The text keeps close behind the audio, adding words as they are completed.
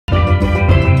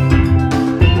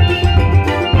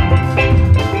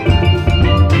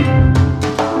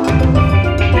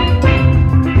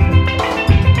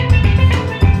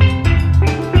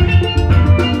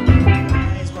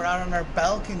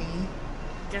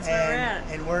That's where we're at.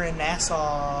 And we're in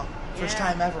Nassau, first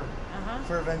time ever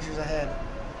for Adventures Ahead.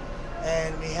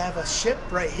 And we have a ship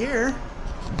right here.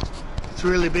 It's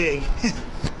really big. It's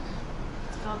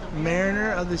called the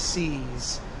Mariner of the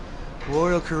Seas,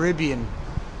 Royal Caribbean,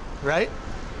 right?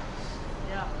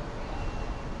 Yeah.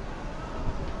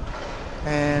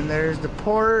 And there's the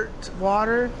port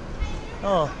water.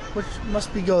 Oh, which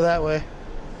must be go that way.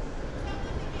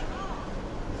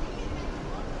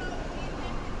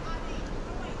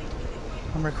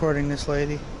 I'm recording this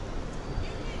lady.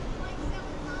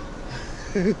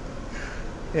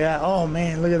 Yeah, oh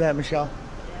man, look at that, Michelle.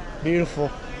 Yeah.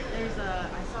 Beautiful. There's I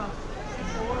saw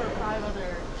 4 or 5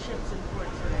 other ships in port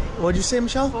today. What'd you say,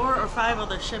 Michelle? 4 or 5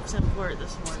 other ships in port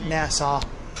this morning. Nassau.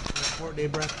 Port day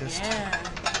breakfast. Yeah.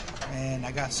 And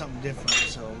I got something different,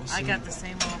 so we'll see. I got the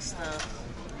same old stuff.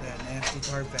 That nasty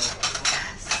parfait.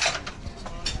 Yes.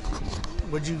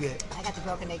 What'd you get? I got the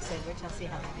broken egg sandwich. I'll see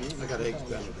how that is. I got eggs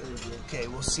Benedict. Okay,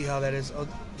 we'll see how that is. Oh,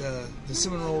 the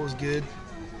cinnamon roll was good,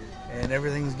 and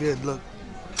everything's good. Look.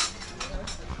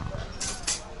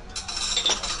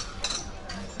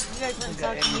 You guys went and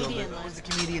saw a comedian What's the last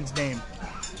comedian's name?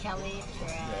 Kelly,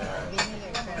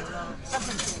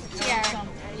 something.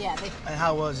 Yeah. And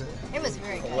how was it? It was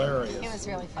very good. Hilarious. It was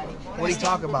really funny. What did he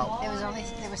talk about? There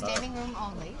was standing room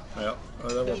only. Yeah,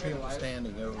 there were people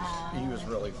standing. He was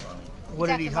really funny. What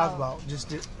did he talk talked about?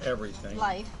 Just Everything.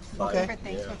 Life, Okay. different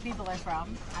things Yeah. where people are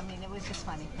from. I mean, it was just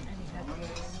funny.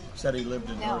 Said he lived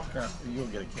in No. North Carolina. You'll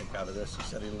get a kick out of this. He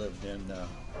said he lived in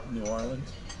New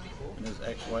Orleans, and his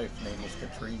ex-wife's name was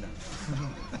Katrina.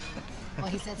 Well,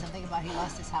 he said something about he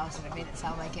lost his house, and it made it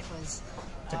sound like it was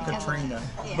To because of- Katrina.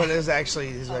 Yeah. but it was actually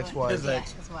his ex-wife. His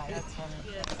ex. His wife. That's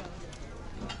funny.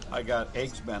 I got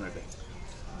eggs Benedict.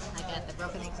 I got the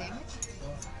broken egg sandwich.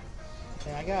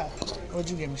 And I got.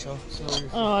 What'd you get, Michelle? So,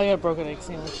 Oh, I got a broken egg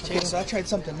sandwich too. okay, so I tried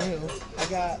something new. I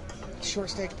got short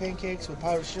stack pancakes with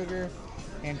powdered sugar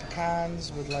and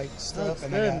pecans with like stuff, Looks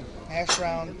and good. I got hash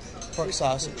brown pork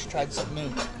sausage. Tried something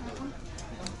new.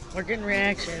 We're getting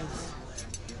reactions.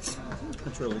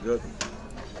 It's really good.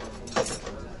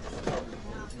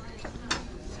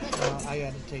 I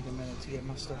got to take a minute to get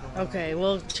my stuff on. Okay,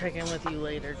 we'll check in with you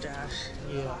later, Josh.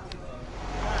 Yeah.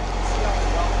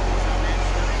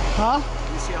 Huh?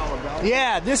 You see all about it?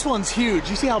 Yeah, this one's huge.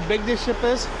 You see how big this ship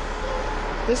is?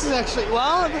 This is actually,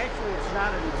 well, Actually, it's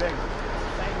not any bigger.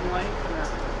 Same length.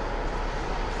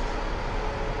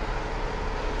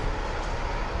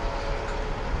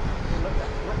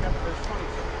 Look up, there's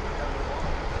 26.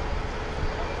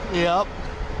 yep.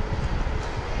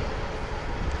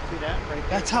 See that right there?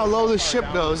 That's how low the ship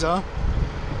goes, huh?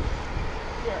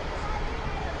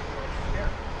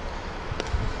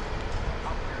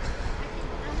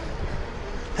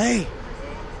 Hey,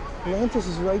 Atlantis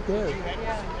is right there.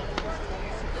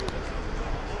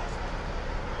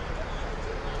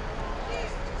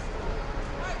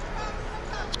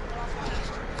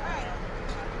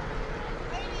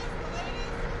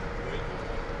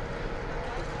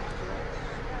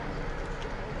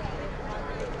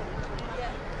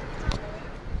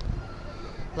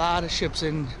 A lot of ships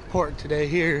in port today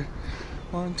here.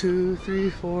 1, 2, 3,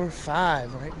 4,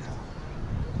 5 right now.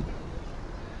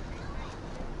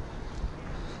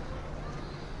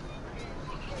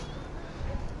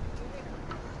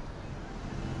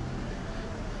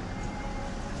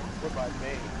 We're by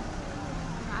Bay.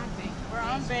 We're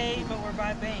on Bay, but we're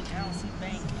by Bank. I don't see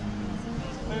Bank.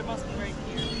 But it must be right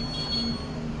here.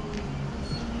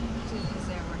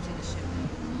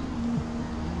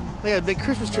 They got a big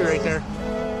Christmas tree right there.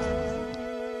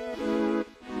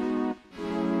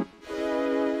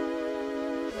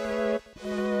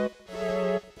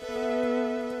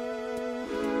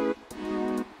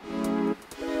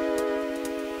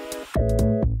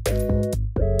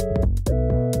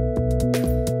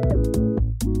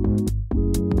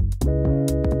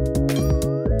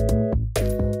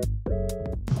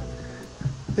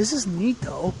 This is neat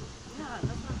though. Yeah, that's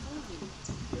what I told you.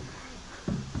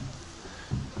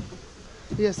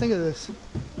 What do you guys think of this?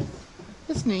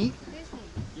 It's neat.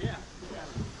 Yeah.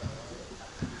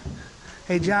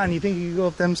 Hey John, you think you could go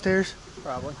up them stairs?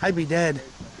 Probably. I'd be dead.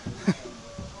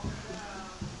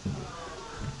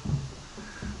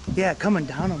 Yeah, coming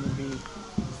down them would be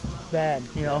bad,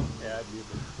 you know. Yeah,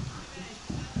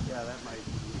 that might.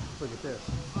 Look at this.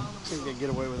 Think they get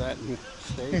away with that in the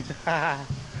States?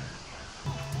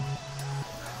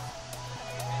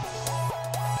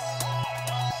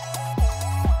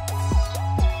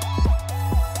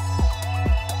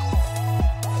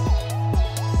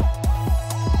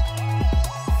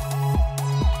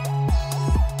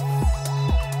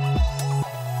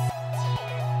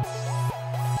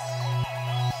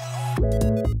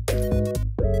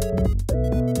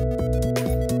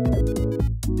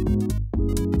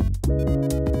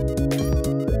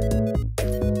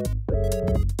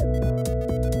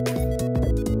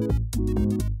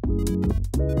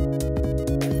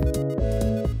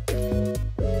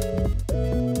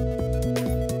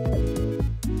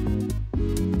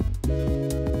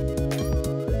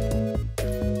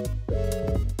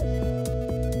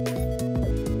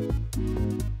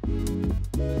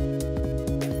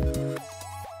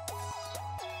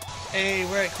 Hey,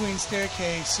 we're at Queen's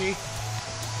Staircase, see?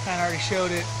 Kind of already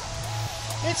showed it.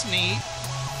 It's neat.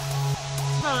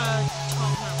 It's about a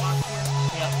 12-minute walk here.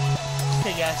 Yep.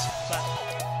 Okay, guys. Bye.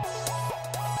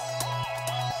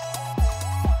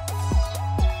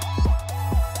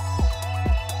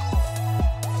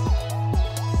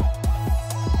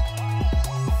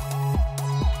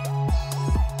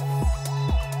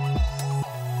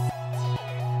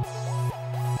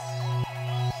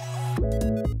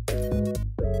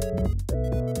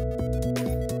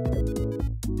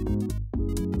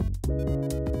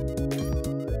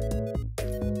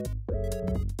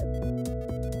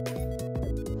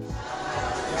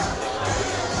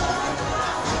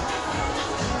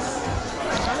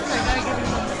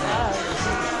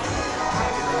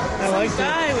 I liked The it.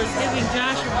 guy was giving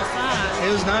Josh a massage.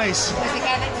 It was nice. Was the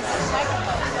guy that was in the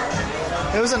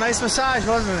microphone? It was a nice massage,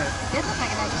 wasn't it? Did look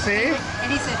like a nice. See?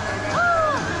 And he said,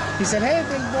 "Oh." He said, "Hey,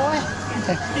 big boy."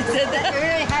 He said that. A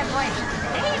really high voice.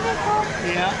 Hey, big boy.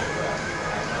 Yeah.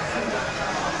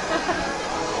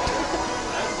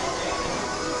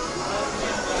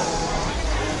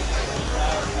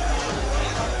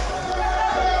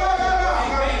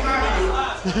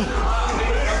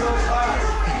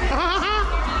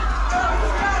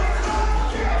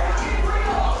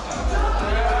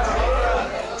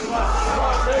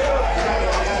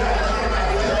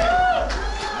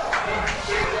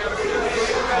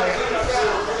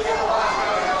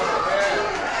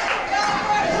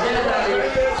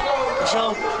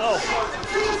 Michelle? Oh.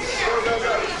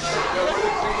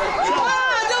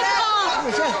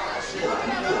 Michelle.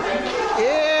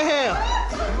 Yeah.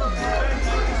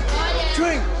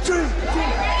 Drink, drink,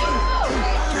 drink.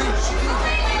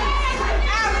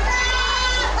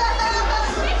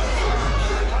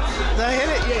 Did I hit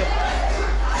it? Yeah.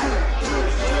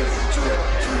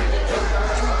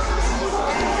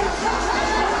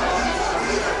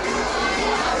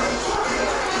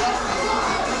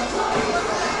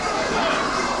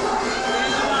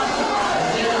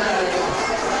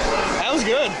 That was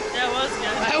good. That was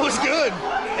good. That was good.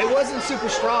 It wasn't super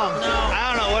strong. No. I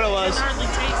don't know what it was. I hardly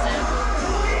taste it.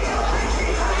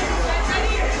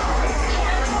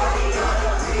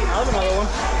 I'll have another one.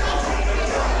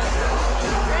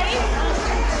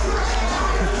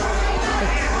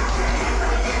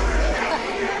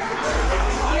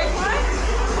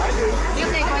 You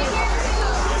take one here?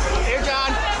 Here,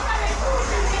 John.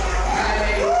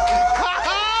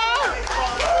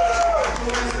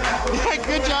 Yeah,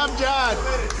 good job, John.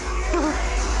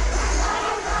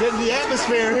 Getting the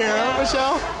atmosphere here, huh,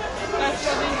 Michelle?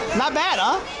 Not bad,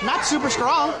 huh? Not super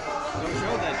strong.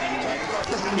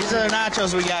 These are the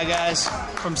nachos we got, guys,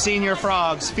 from Senior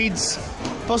Frogs. Feeds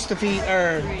supposed to feed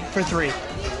for 3.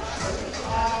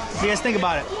 What do you guys think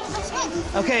about it?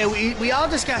 Okay, we all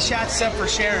just got shots except for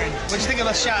Sharon. What'd you think of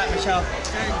the shot, Michelle?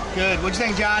 Good. What'd you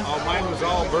think, John? Oh, mine was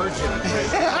all virgin.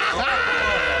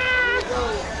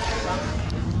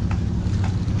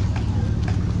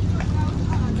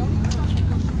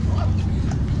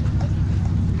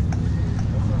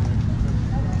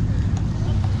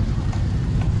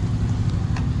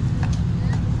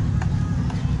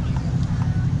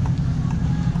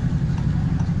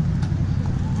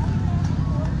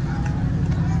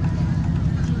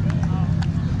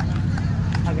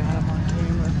 I got him on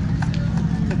camera.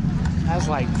 I was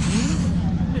like,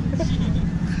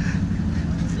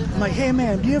 I'm like, hey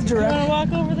man, do you have You want directions? to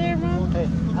walk over there, Mom? Hey,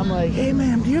 I'm like, hey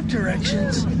ma'am, do you have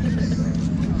directions?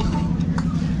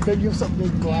 Then you have something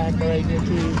big black right in your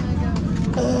teeth.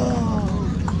 Oh.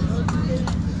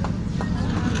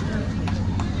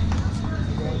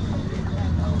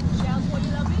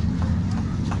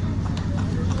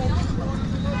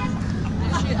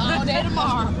 All day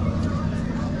tomorrow.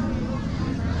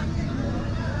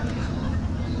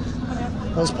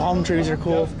 Those palm trees are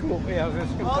cool. Cool. Yeah, I was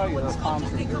just going to tell you, those palm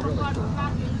trees are really cool.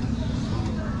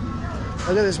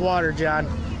 Look at this water, John.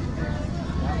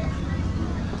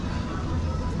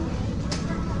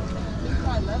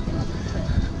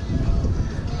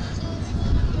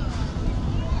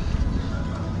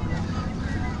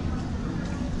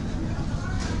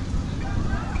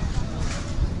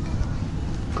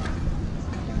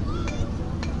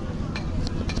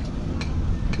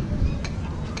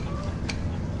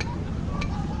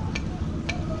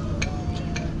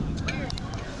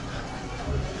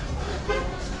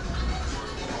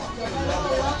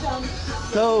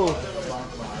 Go.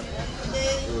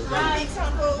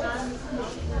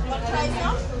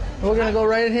 We're gonna go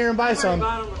right in here and buy some.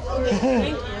 Thank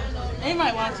you. They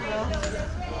might want to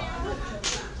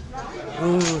go.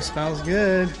 Ooh, smells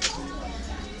good.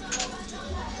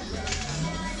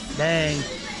 Dang.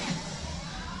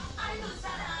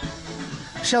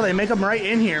 Michelle, they make them right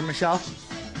in here, Michelle.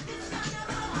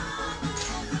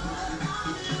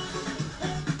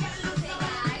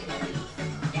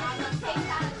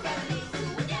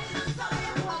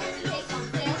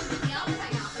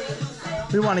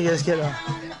 We want to get a.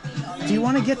 Do you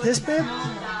want to get this, babe?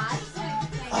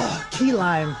 Oh, key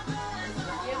lime,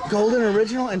 golden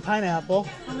original, and pineapple.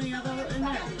 How many are there in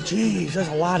there? Jeez, there's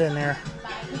a lot in there.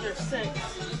 There's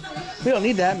 6. We don't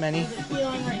need that many. Key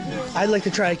lime right here. I'd like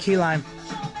to try a key lime.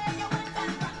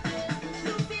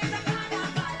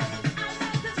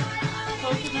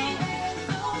 Coconut.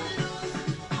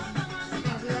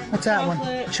 What's that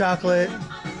one? Chocolate.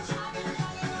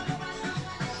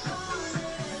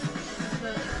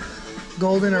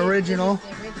 Golden original.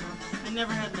 I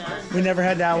never had that. We never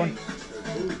had that one.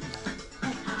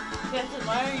 Yeah, so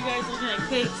why are you guys looking at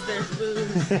cakes? There's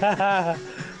booze.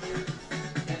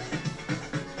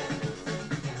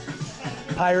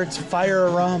 Pirates Fire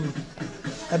Rum.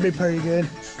 That'd be pretty good.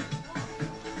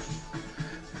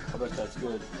 I bet that's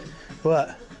good.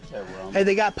 What? That rum. Hey,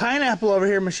 they got pineapple over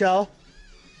here, Michelle.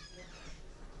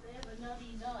 They have a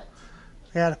nutty nut.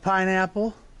 They got a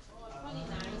pineapple.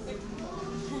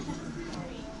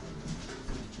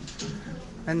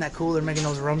 Isn't that cool? They're making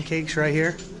those rum cakes right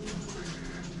here.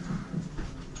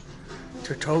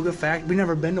 Tortuga Fact. We've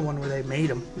never been to one where they made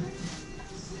them.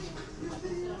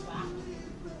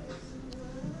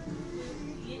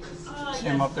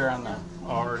 Came up there on the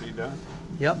already done.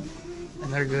 Yep.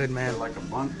 And they're good, man. They're like a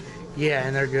bun cake. Yeah,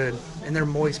 and they're good. And they're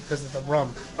moist because of the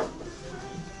rum.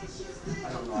 I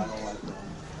don't know. I don't like rum.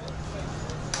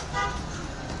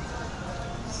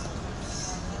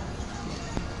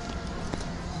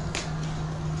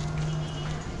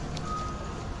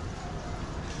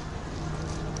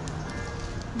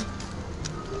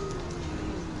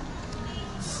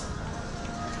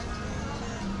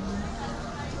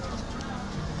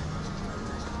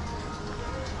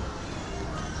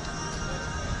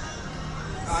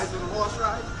 Guys on the horse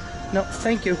ride? No,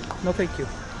 thank you. No, thank you.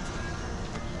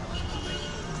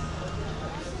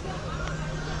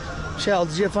 Michelle,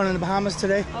 did you have fun in the Bahamas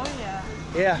today? Oh, yeah.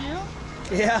 Yeah.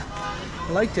 You? Yeah.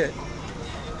 I liked it.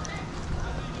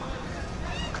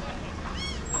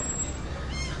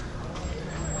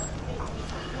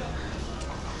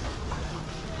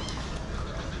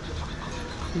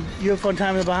 You have fun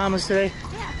time in the Bahamas today?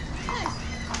 Yeah,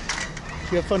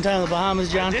 nice. You have fun time in the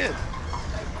Bahamas, John? I did.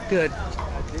 Good.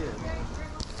 I did.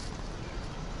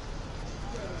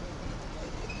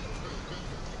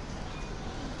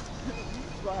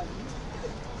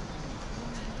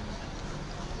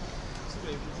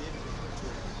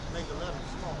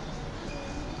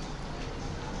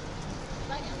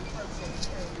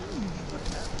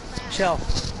 Michelle,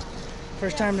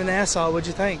 first time to Nassau, what'd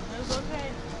you think? It was okay.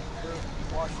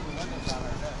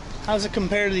 How's it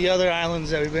compared to the other islands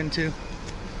that we've been to?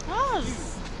 Oh, it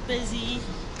was busy.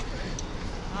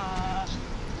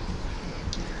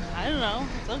 I don't know.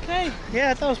 It's okay.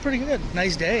 Yeah, I thought it was pretty good.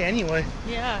 Nice day anyway.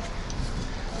 Yeah.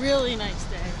 Really nice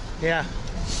day. Yeah.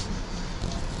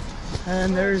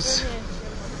 And there's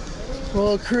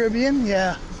Royal Caribbean,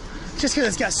 yeah. Just because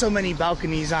it's got so many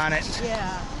balconies on it.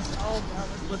 Yeah. Oh,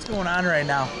 What's going on right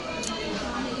now?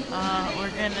 we're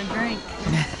getting a drink.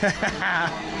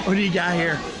 What do you got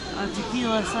here? A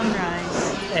tequila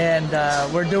sunrise. And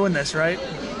we're doing this, right?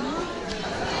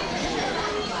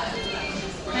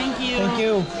 Thank you. Thank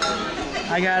you.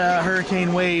 I got a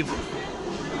hurricane wave.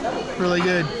 Really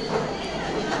good.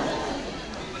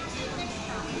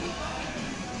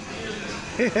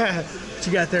 Yeah. What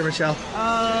you got there, Michelle?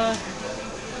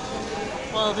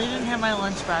 Well, they didn't have my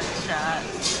lunchbox shot.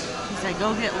 He said,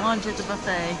 go get lunch at the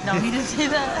buffet. No, he didn't say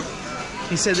that.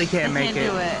 He said they can't make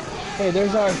Can't do it. Hey,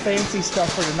 there's our fancy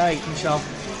stuff for tonight, Michelle.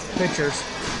 Pictures.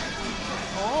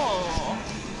 Oh.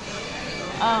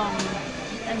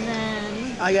 And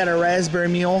then I got a raspberry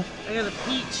mule. I got a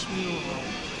peach mule.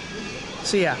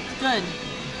 So yeah, Good.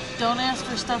 Don't ask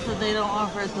for stuff that they don't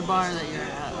offer at the bar that you're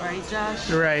at, right, Josh?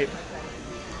 right.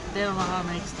 They don't know how to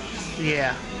make stuff.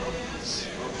 Yeah.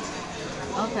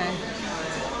 Okay.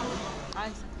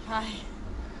 Hi.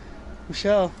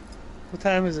 Michelle, what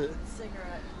time is it?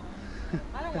 Cigarette.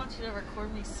 I don't want you to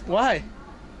record me smoking. Why?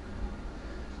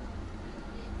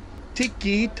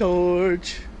 Tiki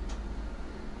torch.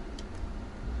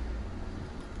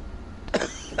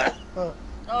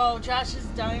 Oh, Josh is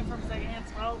dying from secondhand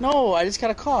smoke. No, I just got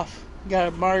a cough. I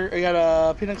got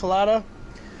a pina colada.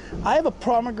 I have a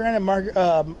pomegranate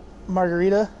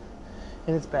margarita,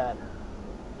 and it's bad.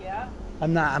 Yeah?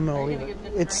 I'm gonna Are you leave gonna it. get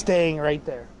different It's staying right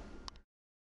there.